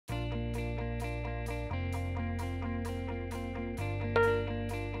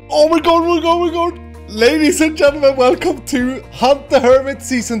Oh my god, oh my god, oh my god! Ladies and gentlemen, welcome to Hunt the Hermit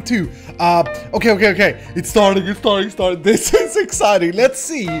Season 2. Okay. It's starting. This is exciting. Let's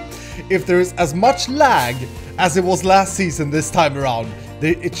see if there's as much lag as it was last season this time around.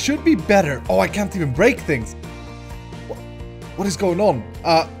 It should be better. Oh, I can't even break things. What is going on?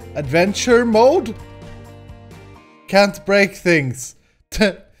 Adventure mode? Can't break things.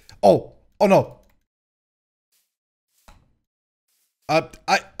 Oh no.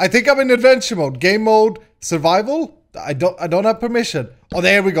 I think I'm in adventure mode. Game mode, survival. I don't have permission. Oh,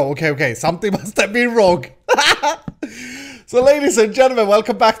 there we go. Okay. Something must have been wrong. So, ladies and gentlemen,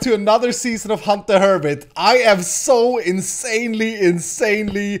 welcome back to another season of Hunt the Hermit. I am so insanely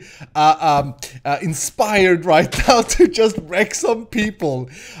inspired right now to just wreck some people.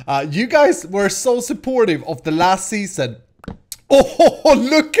 You guys were so supportive of the last season. Oh,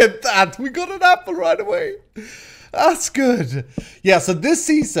 look at that. We got an apple right away. That's good. Yeah, so this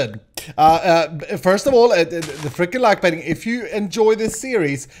season, first of all, the freaking like button. If you enjoy this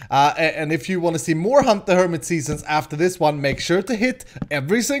series, and if you want to see more Hunt the Hermit seasons after this one, make sure to hit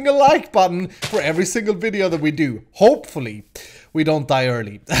every single like button for every single video that we do. Hopefully, we don't die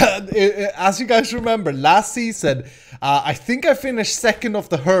early. As you guys remember, last season, I think I finished second of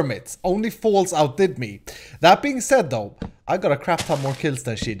the Hermits. Only foolz outdid me. That being said, though, I got a crap ton more kills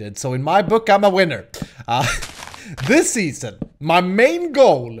than she did. So in my book, I'm a winner. This season, my main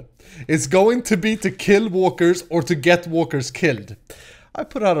goal is going to be to kill walkers or to get walkers killed. I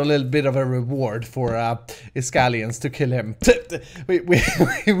put out a little bit of a reward for Iscalians to kill him.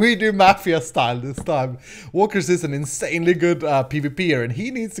 we do Mafia style this time. Walkers is an insanely good PvPer and he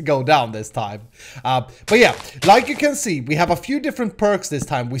needs to go down this time. But yeah, like you can see, we have a few different perks this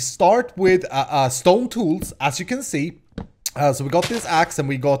time. We start with stone tools, as you can see. So we got this axe and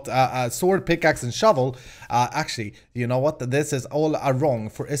we got a sword, pickaxe, and shovel. Actually, you know what? This is all wrong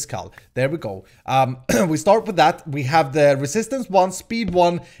for Iskal. There we go. We start with that. We have the resistance 1, speed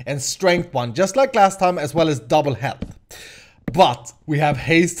 1, and strength 1, just like last time, as well as double health. But we have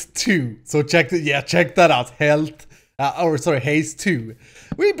haste 2. So check that out. Health, haste 2.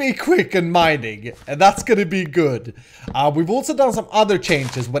 We be quick and mining, and that's gonna be good. We've also done some other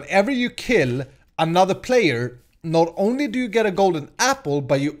changes. Whenever you kill another player, not only do you get a golden apple,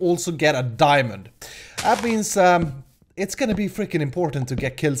 but you also get a diamond. That means it's gonna be freaking important to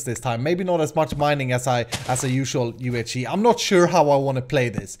get kills this time. Maybe not as much mining as a usual UHC. I'm not sure how I want to play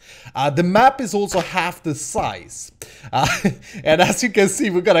this. The map is also half the size. And as you can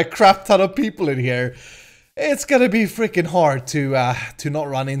see, we got a crap ton of people in here. It's gonna be freaking hard to not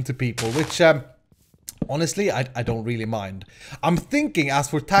run into people, which honestly, I don't really mind. I'm thinking, as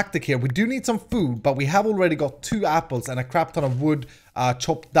for tactic here, we do need some food, but we have already got 2 apples and a crap ton of wood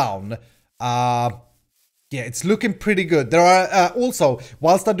chopped down. Yeah, it's looking pretty good. There are also,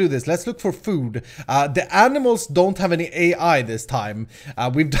 whilst I do this, let's look for food. The animals don't have any AI this time.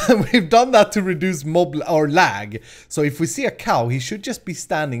 We've done that to reduce mob or lag. So if we see a cow, he should just be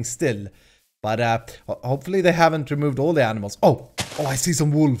standing still. But hopefully they haven't removed all the animals. Oh, I see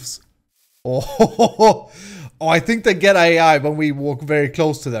some wolves. Oh, I think they get AI when we walk very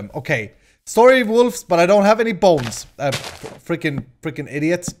close to them. Okay, sorry wolves, but I don't have any bones. Freaking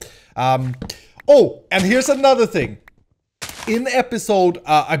idiots. Oh, and here's another thing. In episode,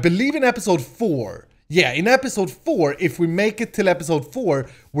 I believe in episode 4. Yeah, in episode 4, if we make it till episode 4,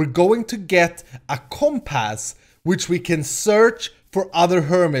 we're going to get a compass which we can search for other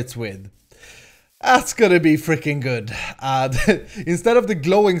hermits with. That's gonna be freaking good. Instead of the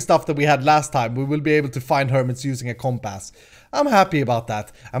glowing stuff that we had last time, we will be able to find hermits using a compass. I'm happy about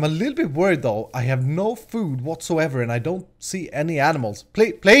that. I'm a little bit worried though. I have no food whatsoever and I don't see any animals.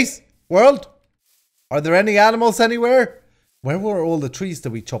 Please, world? Are there any animals anywhere? Where were all the trees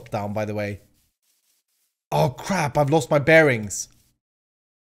that we chopped down, by the way? Oh crap, I've lost my bearings.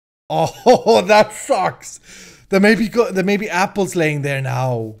 Oh, that sucks. There may be apples laying there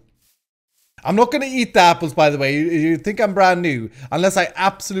now. I'm not going to eat the apples, by the way. You think I'm brand new. Unless I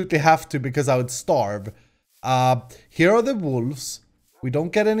absolutely have to because I would starve. Here are the wolves. We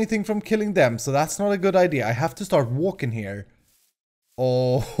don't get anything from killing them, so that's not a good idea. I have to start walking here.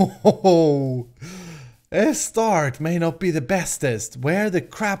 Oh, this start may not be the bestest. Where the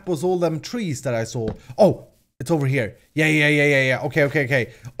crap was all them trees that I saw? Oh, it's over here. Yeah.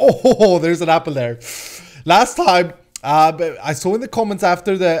 Okay. Oh, there's an apple there. Last time, I saw in the comments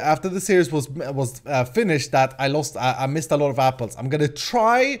after the series was finished that I missed a lot of apples. I'm gonna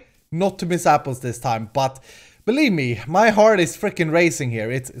try not to miss apples this time, but believe me, my heart is freaking racing here.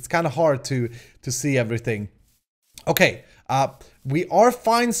 It's kind of hard to see everything. Okay, We are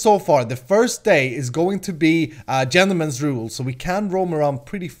fine so far. The first day is going to be gentleman's rule, so we can roam around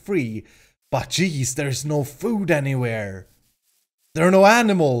pretty free. But geez, there's no food anywhere. There are no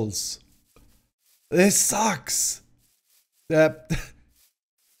animals. This sucks.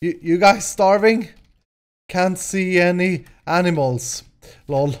 You guys starving? Can't see any animals.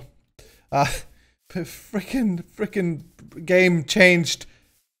 Lol. Frickin' game changed.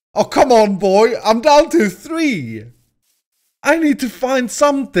 Oh, come on, boy. I'm down to 3. I need to find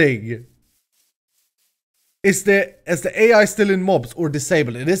something. Is the AI still in mobs or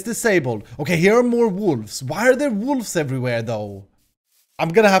disabled? It is disabled. Okay, here are more wolves. Why are there wolves everywhere, though? I'm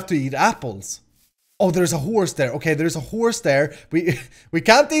gonna have to eat apples. Oh, there's a horse there. Okay, there's a horse there. We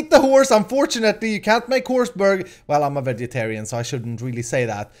can't eat the horse, unfortunately. You can't make horse burger. Well, I'm a vegetarian, so I shouldn't really say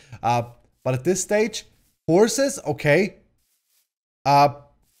that. But at this stage, horses, okay.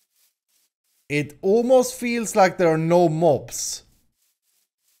 It almost feels like there are no mobs.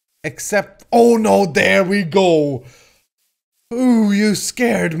 Except, oh no, there we go. Ooh, you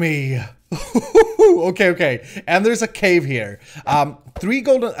scared me. Okay. And there's a cave here.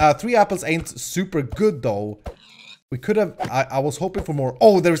 3 apples ain't super good though. We could have, I was hoping for more.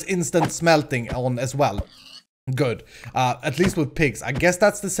 Oh, there's instant smelting on as well. Good. At least with pigs. I guess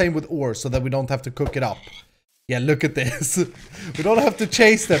that's the same with ores, so that we don't have to cook it up. Yeah, look at this. We don't have to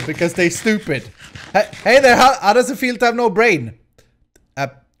chase them because they're stupid. Hey there, how does it feel to have no brain?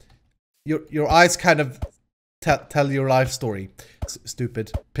 Your eyes kind of tell your life story.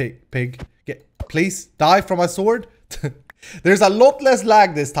 Stupid pig. Please die from my sword. There's a lot less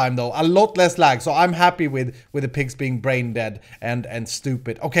lag this time though. A lot less lag. So I'm happy with the pigs being brain dead and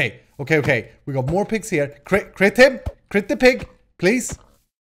stupid. Okay. We got more pigs here. Crit him. Crit the pig. Please.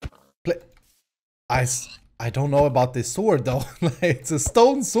 I don't know about this sword though. It's a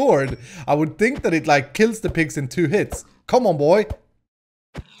stone sword. I would think that it like kills the pigs in 2 hits. Come on, boy.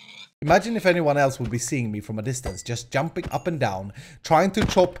 Imagine if anyone else would be seeing me from a distance, just jumping up and down, trying to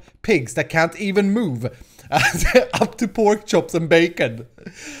chop pigs that can't even move, up to pork chops and bacon.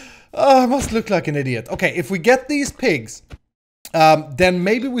 Oh, I must look like an idiot. Okay, if we get these pigs, then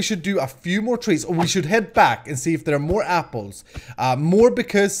maybe we should do a few more trees, or we should head back and see if there are more apples. More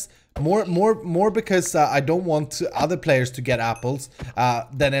because I don't want other players to get apples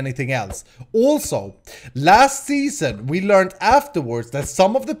than anything else. Also, last season we learned afterwards that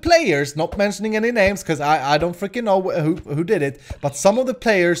some of the players, not mentioning any names because I don't freaking know who did it, but some of the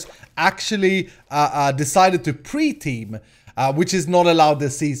players actually decided to pre-team. Which is not allowed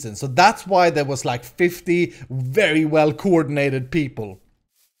this season. So that's why there was like 50 very well coordinated people.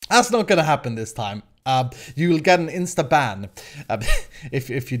 That's not gonna happen this time. You will get an insta ban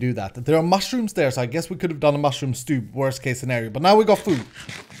if you do that. There are mushrooms there, so I guess we could have done a mushroom stew, worst case scenario. But now we got food.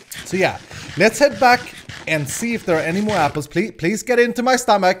 So yeah, let's head back and see if there are any more apples. Please get into my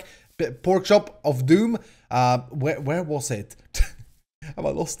stomach. Pork chop of doom. Where was it? Have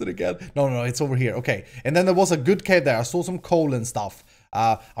I lost it again? No, it's over here. Okay, and then there was a good cave there. I saw some coal and stuff.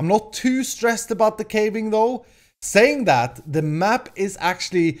 I'm not too stressed about the caving though. Saying that, the map is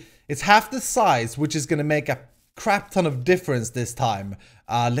actually, it's half the size, which is going to make a crap ton of difference this time.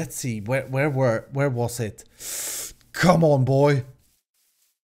 Let's see, where was it? Come on, boy.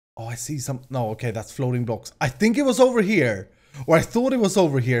 Oh, I see some, no, okay, that's floating blocks. I think it was over here, or I thought it was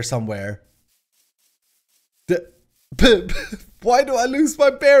over here somewhere. Why do I lose my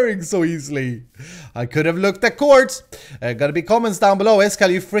bearings so easily? I could have looked at quartz. Gotta be comments down below.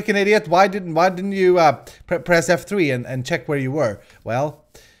 Escal, you freaking idiot. Why didn't you press F3 and check where you were? Well,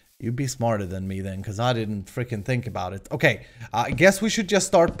 you'd be smarter than me then, because I didn't freaking think about it. Okay, I guess we should just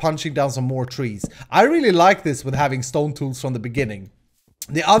start punching down some more trees. I really like this with having stone tools from the beginning.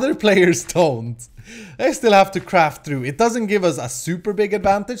 The other players don't. They still have to craft through. It doesn't give us a super big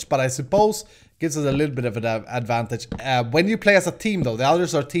advantage, but I suppose gives us a little bit of an advantage. When you play as a team though, the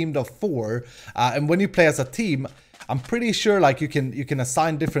others are teamed of 4. And when you play as a team, I'm pretty sure like you can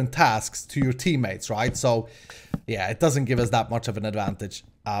assign different tasks to your teammates, right? So yeah, it doesn't give us that much of an advantage.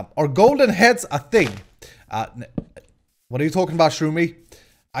 Are golden heads a thing? What are you talking about, Shroomy?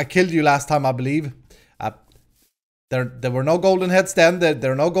 I killed you last time, I believe. There were no golden heads then.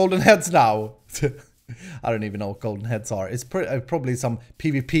 There are no golden heads now. I don't even know what golden heads are. It's probably some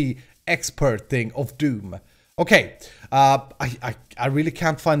PvP expert thing of doom. Okay, I really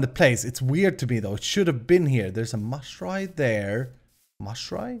can't find the place. It's weird to me though. It should have been here. There's a mushroom there.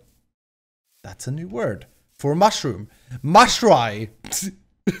 Mushroom? That's a new word for mushroom. Mushroom.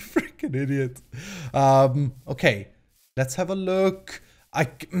 Freaking idiot. Okay, let's have a look.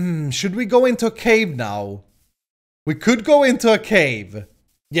 Should we go into a cave now? We could go into a cave.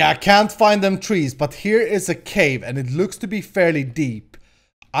 Yeah, I can't find them trees, but here is a cave and it looks to be fairly deep.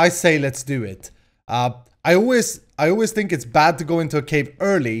 I say let's do it. I always think it's bad to go into a cave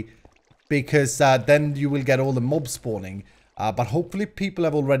early because then you will get all the mobs spawning. But hopefully people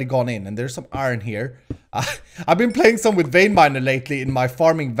have already gone in and there's some iron here. I've been playing some with Vein Miner lately in my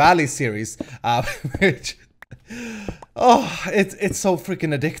Farming Valley series, which... Oh, it's so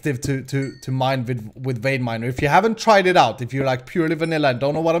freaking addictive to mine with Vein Miner. If you haven't tried it out, if you're like purely vanilla and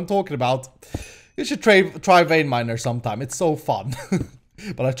don't know what I'm talking about, you should try Vein Miner sometime. It's so fun.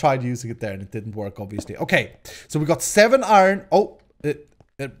 But I tried using it there and it didn't work, obviously. Okay, so we got 7 iron. Oh,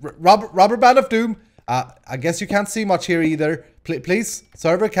 rubber band of doom. I guess you can't see much here either. Please,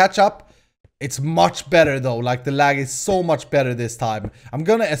 server, catch up. It's much better though. Like the lag is so much better this time. I'm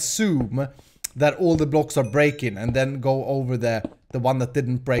gonna assume that all the blocks are breaking and then go over the one that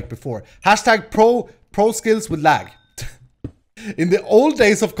didn't break before. Hashtag pro skills with lag. In the old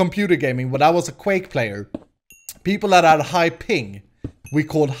days of computer gaming, when I was a Quake player, people that had high ping, we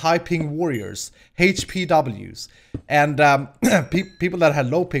called high ping warriors, HPWs. And people that had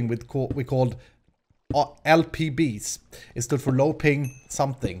low ping, we called LPBs. It stood for low ping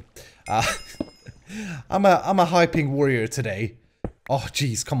something. I'm a high ping warrior today. Oh,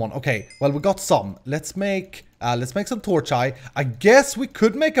 jeez, come on. Okay, well, we got some. Let's make some torch eye. I guess we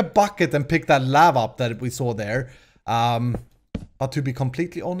could make a bucket and pick that lava up that we saw there. But to be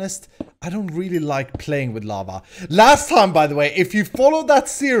completely honest, I don't really like playing with lava. Last time, by the way, if you followed that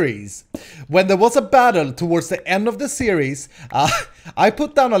series, when there was a battle towards the end of the series, I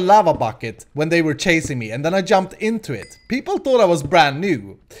put down a lava bucket when they were chasing me, and then I jumped into it. People thought I was brand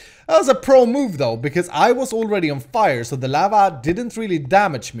new. That was a pro move though, because I was already on fire, so the lava didn't really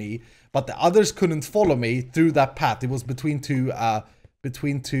damage me, but the others couldn't follow me through that path. It was between two,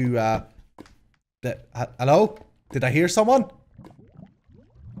 hello? Did I hear someone?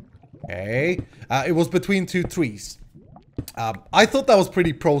 Okay. It was between 2 trees. I thought that was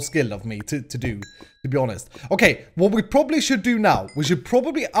pretty pro skill of me to do, to be honest. Okay, what we probably should do now, we should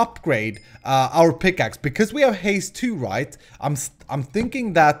probably upgrade our pickaxe because we have haste 2, right? I'm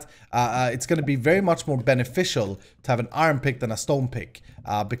thinking that it's going to be very much more beneficial to have an iron pick than a stone pick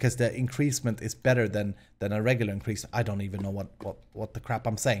because the increasement is better than a regular increase. I don't even know what the crap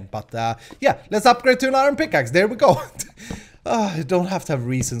I'm saying, but yeah, let's upgrade to an iron pickaxe. There we go. You don't have to have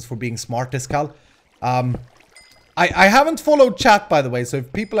reasons for being smart, Discal. I haven't followed chat, by the way, so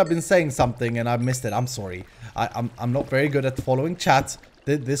if people have been saying something and I've missed it, I'm sorry. I'm not very good at following chat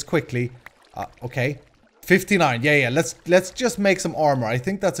this quickly. Okay. 59. Yeah. Let's just make some armor. I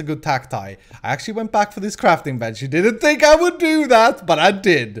think that's a good tacti. I actually went back for this crafting bench. You didn't think I would do that, but I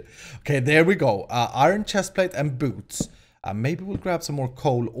did. Okay, there we go. Iron chestplate and boots. Maybe we'll grab some more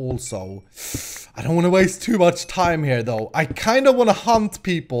coal also. I don't want to waste too much time here, though. I kind of want to hunt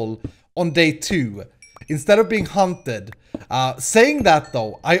people on day 2 instead of being hunted. Saying that,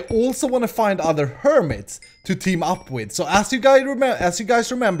 though, I also want to find other hermits to team up with. So as you guys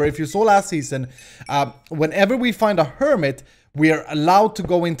remember, if you saw last season, whenever we find a hermit, we are allowed to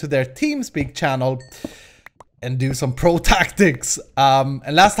go into their TeamSpeak channel and do some pro tactics.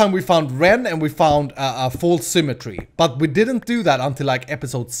 And last time we found Ren and we found foolz symmetry, but we didn't do that until like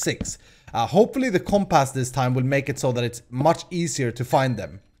episode 6. Hopefully the compass this time will make it so that it's much easier to find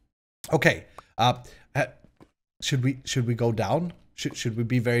them. Okay, should we go down? Should we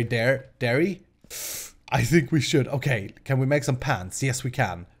be very dairy? I think we should. Okay, can we make some pants? Yes, we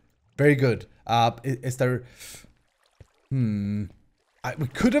can. Very good. Is there... we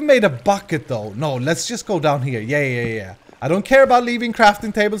could have made a bucket though. No, let's just go down here. Yeah. I don't care about leaving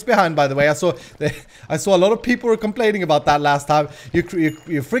crafting tables behind, by the way. I saw a lot of people were complaining about that last time. You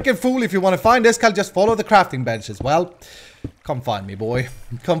freaking fool. If you want to find this, Cal, just follow the crafting benches. Well, come find me, boy.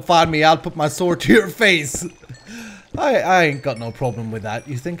 Come find me. I'll put my sword to your face. I ain't got no problem with that.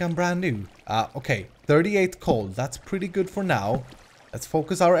 You think I'm brand new? Okay, 38 coal. That's pretty good for now. Let's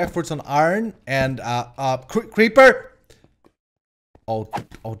focus our efforts on iron and creeper. Oh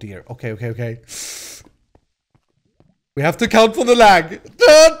dear. Okay. We have to count for the lag.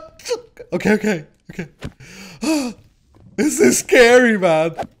 Okay. This is scary,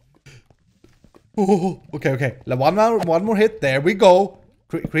 man. Oh, okay. One more hit. There we go.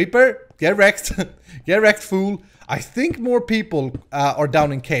 Creeper, get wrecked. Get wrecked, fool. I think more people are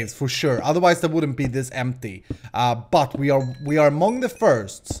down in caves for sure. Otherwise, they wouldn't be this empty. But we are among the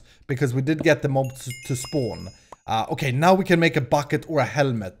firsts because we did get the mobs to spawn. Okay, now we can make a bucket or a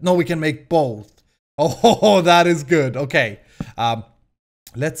helmet. No, we can make both. Oh, that is good. Okay.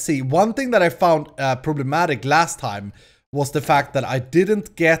 Let's see. One thing that I found problematic last time was the fact that I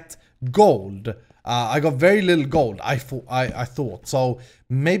didn't get gold I got very little gold, I thought. So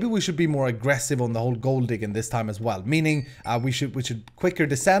maybe we should be more aggressive on the whole gold digging this time as well. Meaning we should quicker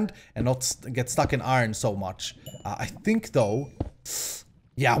descend and not get stuck in iron so much. I think though,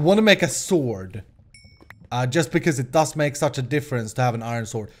 yeah, I want to make a sword. Just because it does make such a difference to have an iron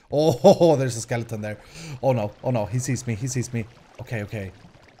sword. Oh, there's a skeleton there. Oh no, he sees me, Okay.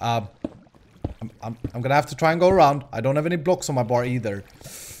 I'm gonna have to try and go around. I don't have any blocks on my bar either.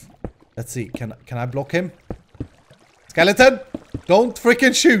 Let's see, can I block him? Skeleton! Don't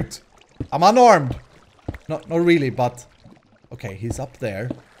freaking shoot! I'm unarmed. Not really, but... Okay, he's up there.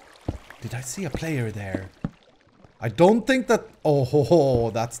 Did I see a player there? I don't think that...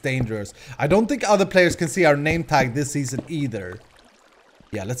 Oh, that's dangerous. I don't think other players can see our name tag this season either.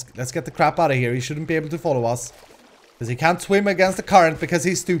 Yeah, let's get the crap out of here. He shouldn't be able to follow us. Because he can't swim against the current because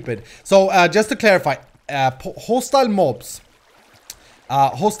he's stupid. So, just to clarify, hostile mobs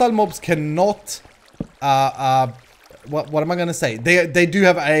cannot... what am I gonna say? They do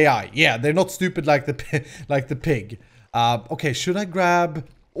have AI. Yeah, they're not stupid like the pig. Okay, should I grab...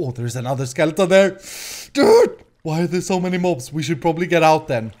 Oh, there's another skeleton there. Dude! Why are there so many mobs? We should probably get out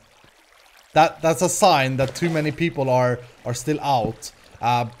then. That's a sign that too many people are still out.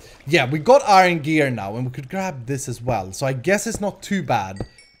 Yeah, we got iron gear now, and we could grab this as well. So I guess it's not too bad.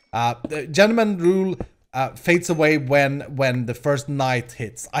 The gentleman rule fades away when the first night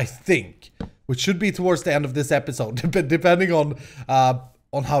hits, I think. Which should be towards the end of this episode, depending on how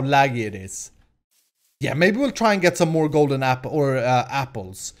laggy it is. Yeah, maybe we'll try and get some more golden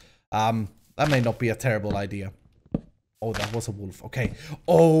apples. That may not be a terrible idea. Oh, that was a wolf. Okay.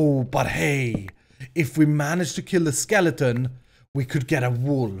 Oh, but hey, if we manage to kill the skeleton, we could get a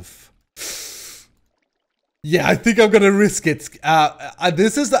wolf. Yeah, I think I'm gonna risk it.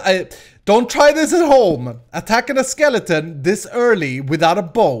 This is the... don't try this at home. Attacking a skeleton this early without a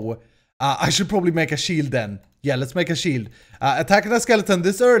bow. I should probably make a shield then. Yeah, let's make a shield. Attacking a skeleton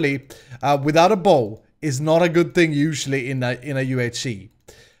this early without a bow is not a good thing usually in a UHC.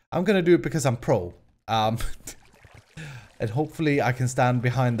 I'm gonna do it because I'm pro. And hopefully I can stand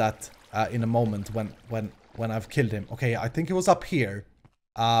behind that in a moment when I've killed him. Okay, I think it was up here.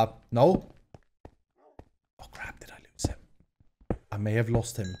 No? Oh crap, did I lose him? I may have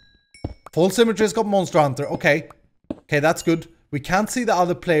lost him. Full symmetry's got Monster Hunter. Okay. Okay, that's good. We can't see the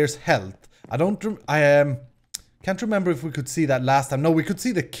other player's health. I can't remember if we could see that last time. No, we could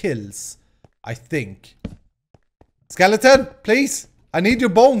see the kills, I think. Skeleton, please. I need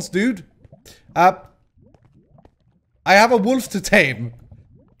your bones, dude. I have a wolf to tame.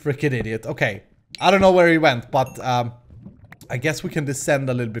 Freaking idiot. Okay. I don't know where he went, but I guess we can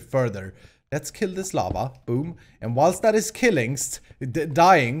descend a little bit further. Let's kill this lava. Boom. And whilst that is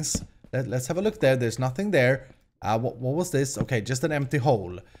dyings, let's have a look there. There's nothing there. What was this? Okay, just an empty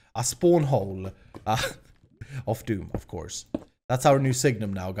hole. A spawn hole. Of doom, of course. That's our new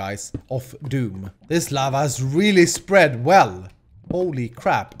signum now, guys. Of doom. This lava has really spread well. Holy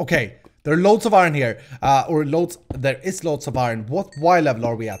crap. Okay. There are loads of iron here, there is loads of iron. What Y level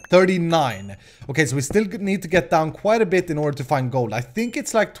are we at? 39. Okay, so we still need to get down quite a bit in order to find gold. I think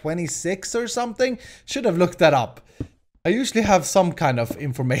it's like 26 or something. Should have looked that up. I usually have some kind of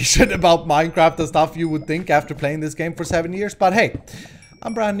information about Minecraft and stuff, you would think, after playing this game for 7 years. But hey,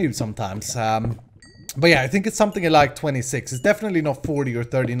 I'm brand new sometimes. But yeah, I think it's something like 26. It's definitely not 40 or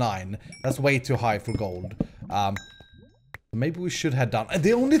 39. That's way too high for gold. Maybe we should head down.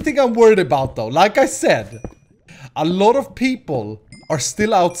 The only thing I'm worried about though, like I said, a lot of people are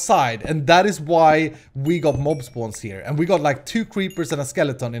still outside, and that is why we got mob spawns here. And we got like 2 creepers and a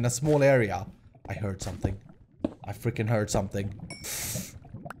skeleton in a small area. I heard something. I freaking heard something.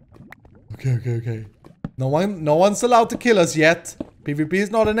 Okay. No one's allowed to kill us yet. PvP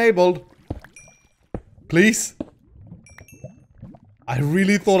is not enabled. Please. I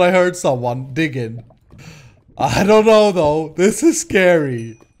really thought I heard someone digging. I don't know though. This is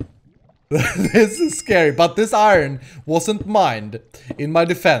scary. This is scary. But this iron wasn't mined in my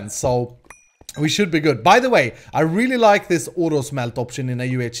defense, so we should be good. By the way, I really like this auto smelt option in a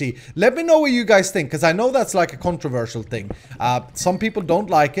UHC. Let me know what you guys think, because I know that's like a controversial thing. Some people don't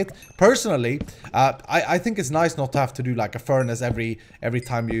like it. Personally, I think it's nice not to have to do like a furnace every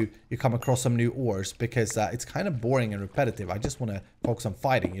time you come across some new ores, because it's kind of boring and repetitive. I just want to focus on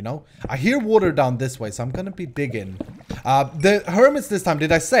fighting, you know? I hear water down this way, so I'm gonna be digging. The hermits this time,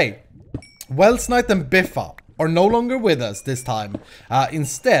 did I say? Wells Knight and Biffa are no longer with us this time.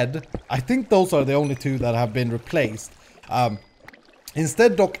 Instead, I think those are the only 2 that have been replaced.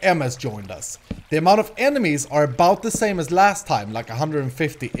 Instead, Doc M has joined us. The amount of enemies are about the same as last time, like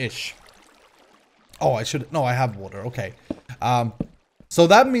 150-ish. Oh, I should... No, I have water. Okay. So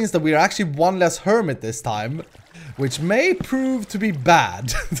that means that we're actually one less hermit this time, which may prove to be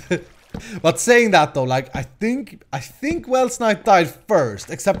bad. But saying that though, like I think Wells Knight died first,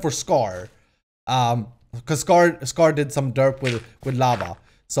 except for Scar. Because Scar did some derp with lava.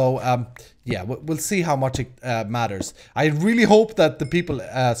 So yeah, we'll see how much it matters. I really hope that the people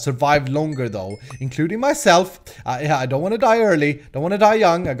survive longer though, including myself. Yeah, I don't want to die early, don't want to die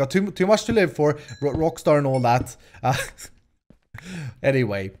young. I got too much to live for. Rockstar and all that.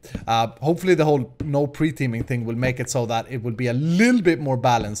 Anyway, hopefully the whole no pre-teaming thing will make it so that it will be a little bit more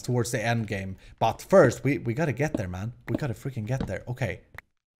balanced towards the end game. But first, we gotta get there, man. We gotta freaking get there. Okay.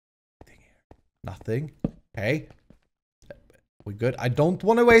 Nothing. Okay. We good. I don't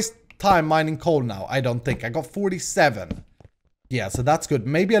want to waste time mining coal now. I don't think. I got 47. Yeah, so that's good.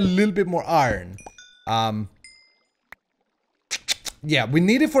 Maybe a little bit more iron. Yeah, we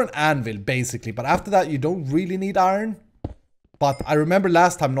need it for an anvil, basically. But after that, you don't really need iron. But I remember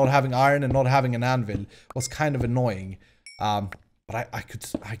last time not having iron and not having an anvil was kind of annoying. But I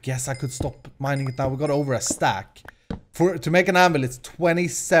guess I could stop mining it now. We got over a stack. To make an anvil, it's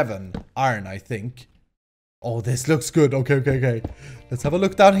 27 iron, I think. Oh, this looks good. Okay. Let's have a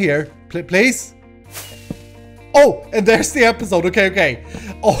look down here. Please. Oh, and there's the episode. Okay.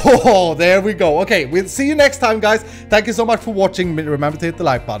 Oh, there we go. Okay, we'll see you next time, guys. Thank you so much for watching. Remember to hit the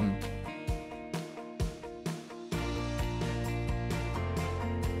like button.